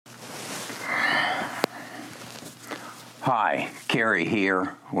Hi, Kerry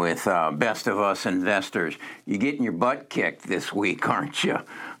here with Best of Us Investors. You're getting your butt kicked this week, aren't you?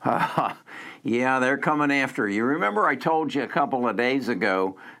 Yeah, they're coming after you. Remember I told you a couple of days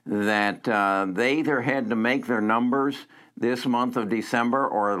ago that they either had to make their numbers this month of December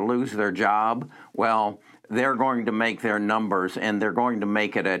or lose their job? Well, they're going to make their numbers, and they're going to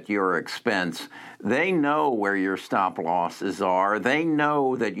make it at your expense. They know where your stop losses are. They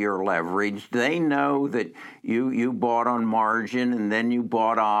know that you're leveraged. They know that you bought on margin, and then you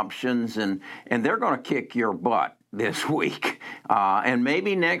bought options, and they're going to kick your butt this week, and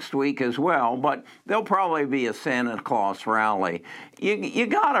maybe next week as well, but there'll probably be a Santa Claus rally. You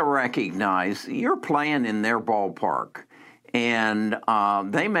got to recognize you're playing in their ballpark. And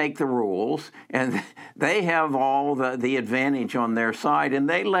they make the rules, and they have all the advantage on their side, and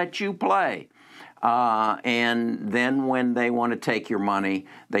they let you play. And then when they want to take your money,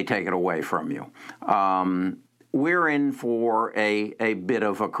 they take it away from you. We're in for a bit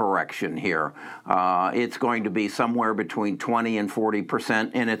of a correction here. It's going to be somewhere between 20 and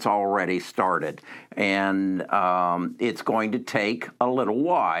 40%, and it's already started. And it's going to take a little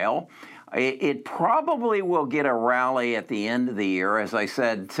while. It probably will get a rally at the end of the year, as I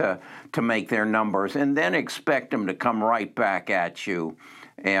said, to make their numbers, and then expect them to come right back at you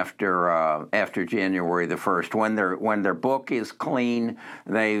after January the 1st. When their book is clean,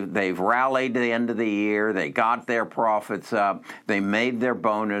 they've rallied the end of the year, they got their profits up, they made their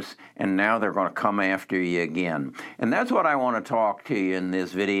bonus, and now they're going to come after you again. And that's what I want to talk to you in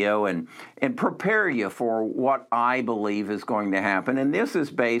this video and prepare you for what I believe is going to happen. And this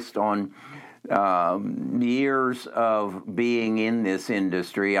is based on years of being in this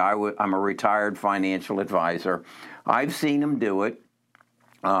industry. I'm a retired financial advisor. I've seen them do it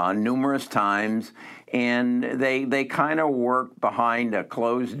numerous times, and they kind of work behind a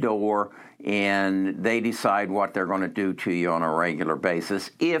closed door, and they decide what they're going to do to you on a regular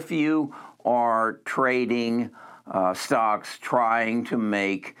basis. If you are trading stocks, trying to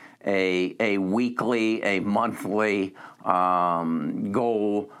make a weekly, a monthly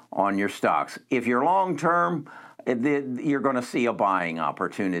goal on your stocks. If you're long-term, you're going to see a buying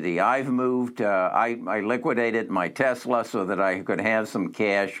opportunity. I've moved, I liquidated my Tesla so that I could have some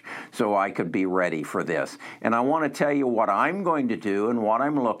cash so I could be ready for this. And I want to tell you what I'm going to do and what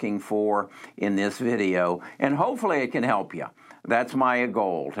I'm looking for in this video, and hopefully it can help you. That's my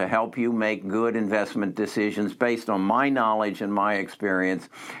goal, to help you make good investment decisions based on my knowledge and my experience,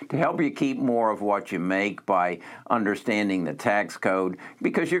 to help you keep more of what you make by understanding the tax code,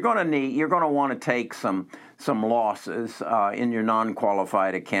 because you're going to want to take some losses in your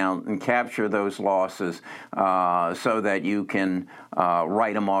non-qualified account and capture those losses so that you can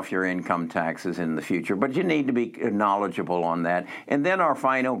write them off your income taxes in the future. But you need to be knowledgeable on that. And then our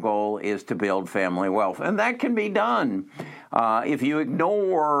final goal is to build family wealth. And that can be done if you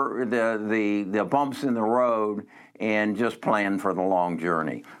ignore the bumps in the road and just plan for the long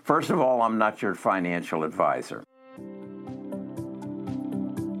journey. First of all, I'm not your financial advisor.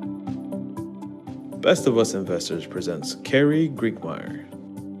 Best of Us Investors presents Kerry Griegmeier.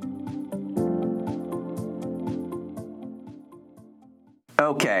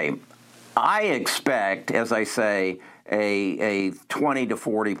 Okay, I expect, as I say, a 20 to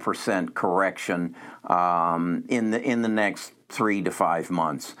 40% correction in the next 3 to 5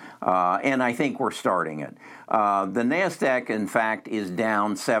 months, and I think we're starting it. The NASDAQ, in fact, is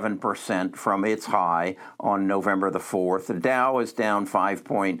down 7% from its high on November the 4th. The Dow is down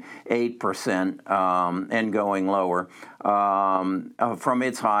 5.8% and going lower from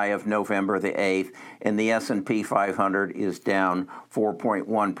its high of November the 8th, and the S&P 500 is down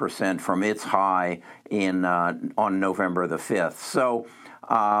 4.1% from its high on November the 5th. So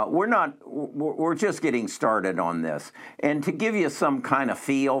we're just getting started on this. And to give you some kind of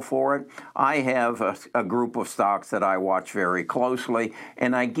feel for it, I have a group of stocks that I watch very closely,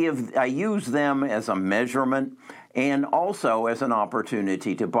 and I use them as a measurement and also as an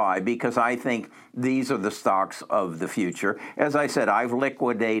opportunity to buy, because I think these are the stocks of the future. As I said, I've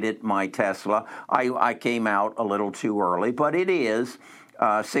liquidated my Tesla. I came out a little too early, but it is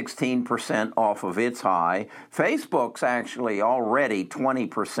 16% off of its high. Facebook's actually already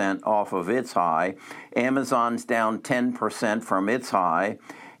 20% off of its high. Amazon's down 10% from its high.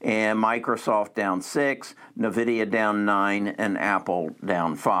 And Microsoft down 6, NVIDIA down 9, and Apple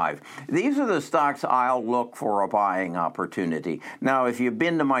down 5. These are the stocks I'll look for a buying opportunity. Now, if you've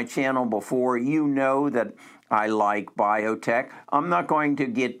been to my channel before, you know that I like biotech. I'm not going to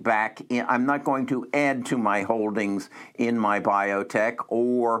get back in, I'm not going to add to my holdings in my biotech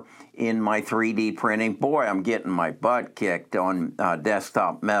or in my 3D printing. Boy, I'm getting my butt kicked on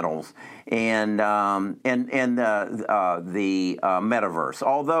Desktop Metals and the metaverse.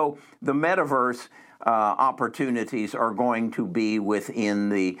 Although the metaverse opportunities are going to be within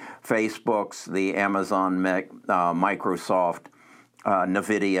the Facebooks, the Amazon, Microsoft,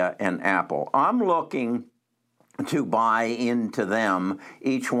 NVIDIA, and Apple. I'm looking to buy into them,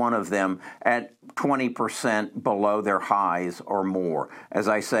 each one of them, at 20% below their highs or more. As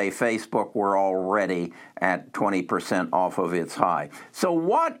I say, Facebook, we're already at 20% off of its high. So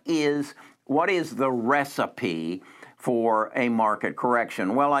what is the recipe for a market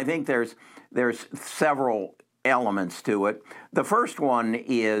correction? Well, I think there's several elements to it. The first one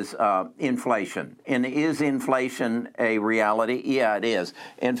is inflation. And is inflation a reality? Yeah, it is.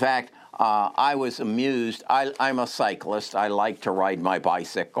 In fact, I was amused. I'm a cyclist. I like to ride my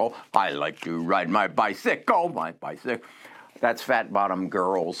bicycle. That's Fat Bottom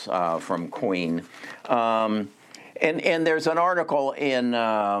Girls from Queen. And there's an article in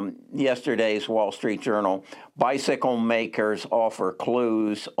yesterday's Wall Street Journal. Bicycle makers offer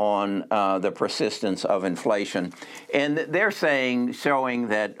clues on the persistence of inflation. And they're showing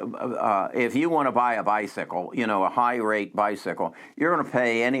that if you want to buy a bicycle, a high-rate bicycle, you're going to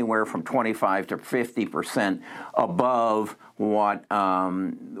pay anywhere from 25 to 50% above what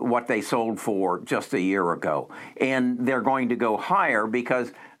they sold for just a year ago. And they're going to go higher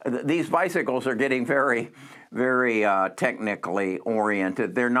because these bicycles are getting very technically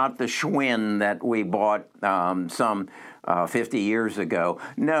oriented. They're not the Schwinn that we bought some 50 years ago.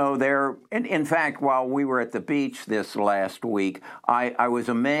 No, they're, in fact, while we were at the beach this last week, I was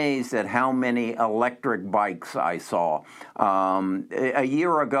amazed at how many electric bikes I saw. A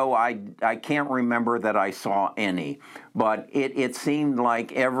year ago, I can't remember that I saw any, but it seemed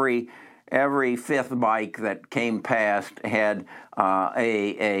like every fifth bike that came past had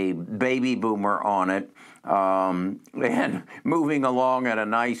a baby boomer on it, and moving along at a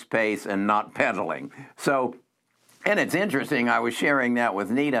nice pace and not pedaling. So, and it's interesting, I was sharing that with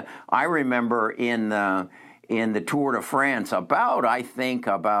Nita. I remember in the Tour de France about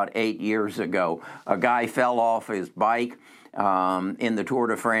 8 years ago, a guy fell off his bike in the Tour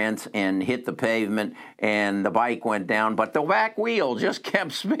de France and hit the pavement, and the bike went down, but the back wheel just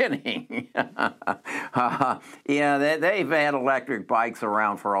kept spinning. Yeah, they've had electric bikes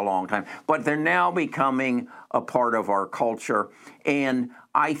around for a long time, but they're now becoming a part of our culture. And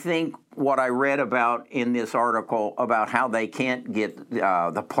I think what I read about in this article about how they can't get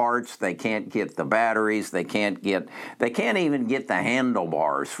the parts, they can't get the batteries, they can't even get the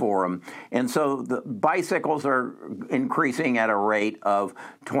handlebars for them. And so the bicycles are increasing at a rate of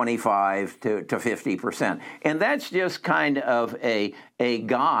 25 to 50%. And that's just kind of a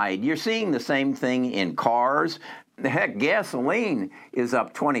guide. You're seeing the same thing in cars. Heck, gasoline is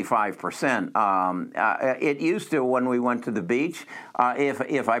up 25%. It used to, when we went to the beach,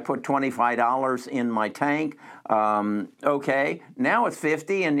 if I put $25 in my tank, okay, now it's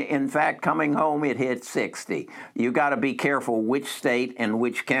 50, and in fact, coming home, it hit 60. You got to be careful which state and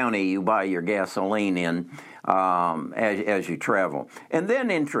which county you buy your gasoline in as you travel. And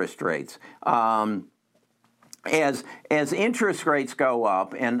then interest rates. As interest rates go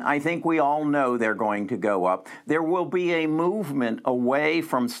up, and I think we all know they're going to go up, there will be a movement away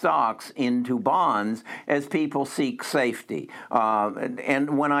from stocks into bonds as people seek safety.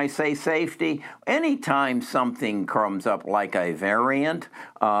 And when I say safety, anytime something comes up like a variant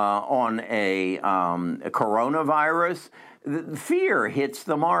on a coronavirus, fear hits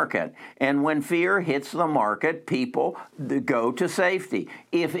the market. And when fear hits the market, people go to safety.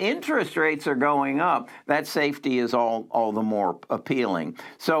 If interest rates are going up, that safety is all the more appealing.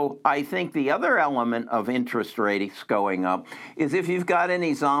 So I think the other element of interest rates going up is if you've got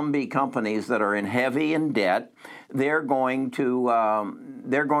any zombie companies that are heavy in debt, their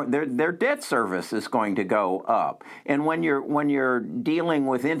debt service is going to go up. And when you're dealing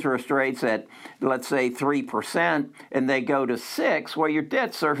with interest rates at, let's say, 3%, and they go to 6%, well, your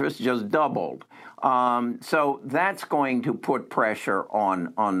debt service just doubled. So that's going to put pressure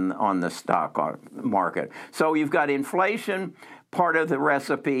on the stock market. So you've got inflation, part of the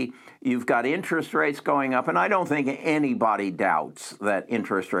recipe. You've got interest rates going up, and I don't think anybody doubts that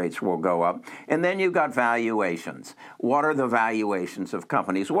interest rates will go up. And then you've got valuations. What are the valuations of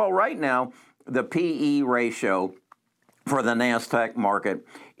companies? Well, right now, the PE ratio for the NASDAQ market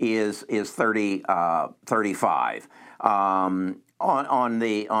is 35. On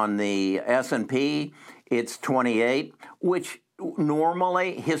the S&P, it's 28, which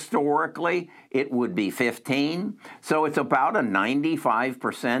normally, historically, it would be 15. So it's about a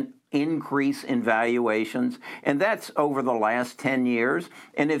 95% increase in valuations, and that's over the last 10 years.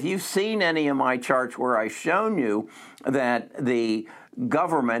 And if you've seen any of my charts where I've shown you that the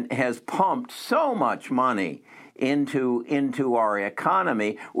government has pumped so much money into our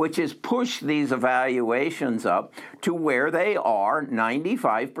economy, which has pushed these evaluations up to where they are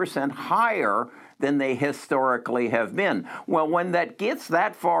 95% higher than they historically have been. Well, when that gets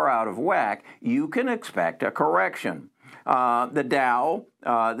that far out of whack, you can expect a correction. The Dow,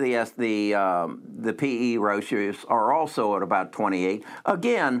 the PE ratios are also at about 28.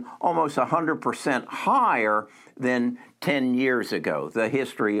 Again, almost 100% higher than 10 years ago, the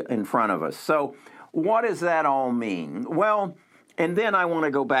history in front of us. So what does that all mean? Well, and then I want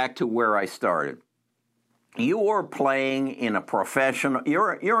to go back to where I started. You are playing in a professional,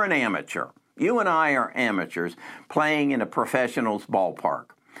 you're an amateur. You and I are amateurs playing in a professional's ballpark.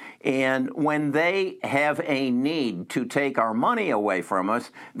 And when they have a need to take our money away from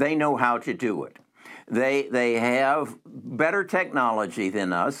us, they know how to do it. They have better technology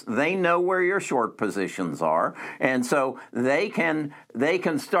than us. They know where your short positions are, and so they can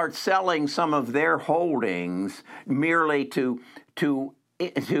start selling some of their holdings merely to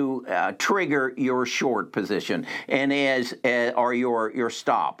trigger your short position and or your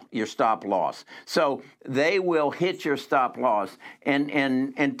stop loss. So they will hit your stop loss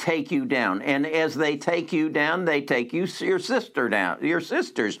and take you down. And as they take you down, they take your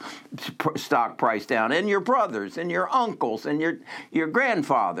sister's stock price down, and your brothers and your uncles and your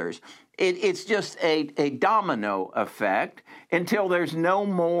grandfathers. It's just a domino effect until there's no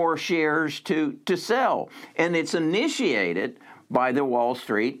more shares to sell. And it's initiated by the Wall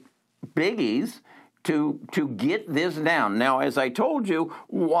Street biggies to get this down. Now, as I told you,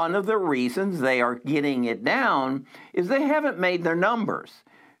 one of the reasons they are getting it down is they haven't made their numbers.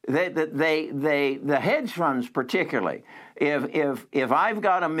 The hedge funds particularly, if I've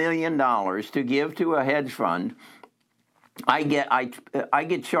got $1 million to give to a hedge fund, I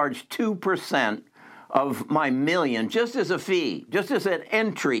get charged 2% of my million just as a fee, just as an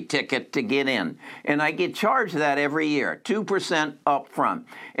entry ticket to get in. And I get charged that every year, 2% up front.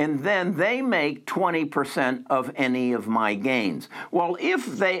 And then they make 20% of any of my gains. Well, if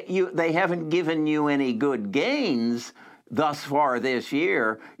they haven't given you any good gains thus far this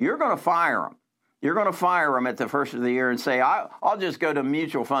year, you're going to fire them. You're going to fire them at the first of the year and say, I'll just go to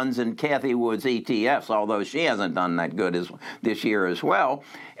mutual funds and Cathie Wood's ETFs, although she hasn't done that good this year as well.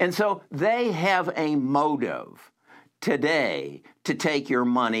 And so they have a motive today to take your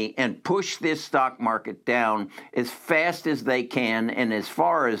money and push this stock market down as fast as they can and as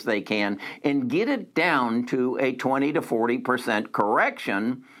far as they can and get it down to a 20 to 40%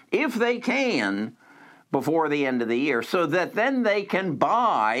 correction, if they can, before the end of the year, so that then they can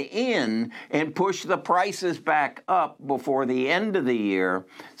buy in and push the prices back up before the end of the year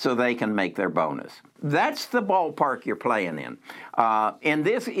so they can make their bonus. That's the ballpark you're playing in. And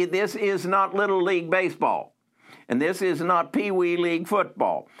this is not Little League Baseball. And this is not Pee Wee League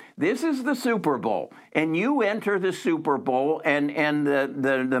football. This is the Super Bowl. And you enter the Super Bowl and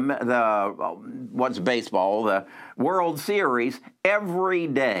the what's baseball, the World Series every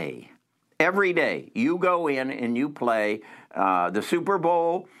day. Every day you go in and you play the Super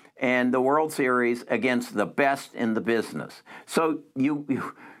Bowl and the World Series against the best in the business. So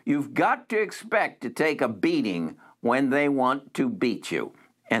you've got to expect to take a beating when they want to beat you.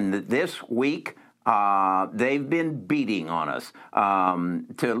 And this week they've been beating on us.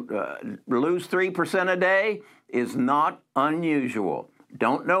 To lose 3% a day is not unusual.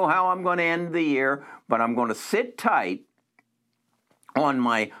 Don't know how I'm going to end the year, but I'm going to sit tight on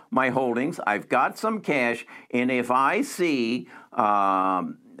my holdings. I've got some cash, and if I see Tesla,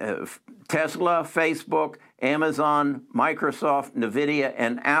 Facebook, Amazon, Microsoft, NVIDIA,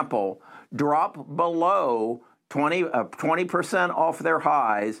 and Apple drop below 20% off their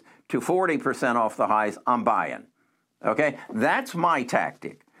highs to 40% off the highs, I'm buying. Okay? That's my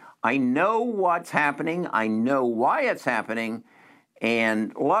tactic. I know what's happening. I know why it's happening.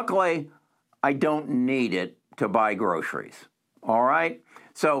 And luckily, I don't need it to buy groceries. All right?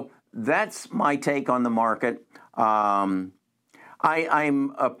 So that's my take on the market. I'm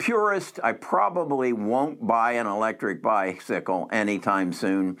a purist. I probably won't buy an electric bicycle anytime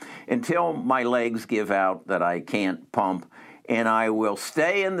soon until my legs give out that I can't pump. And I will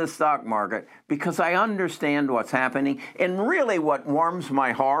stay in the stock market because I understand what's happening. And really what warms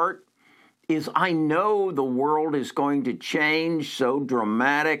my heart is I know the world is going to change so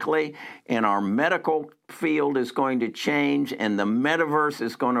dramatically, and our medical field is going to change, and the metaverse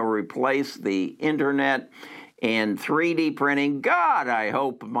is going to replace the internet. and 3D printing. God, I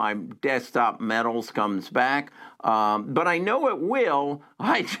hope my Desktop Metals comes back. But I know it will.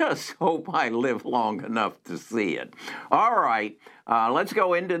 I just hope I live long enough to see it. All right, let's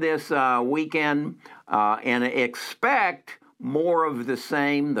go into this weekend and expect more of the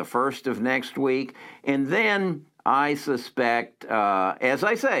same the first of next week. And then I suspect, as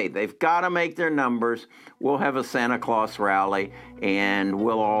I say, they've got to make their numbers. We'll have a Santa Claus rally, and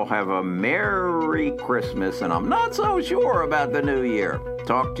we'll all have a Merry Christmas. And I'm not so sure about the New Year.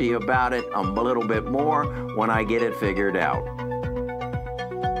 Talk to you about it a little bit more when I get it figured out.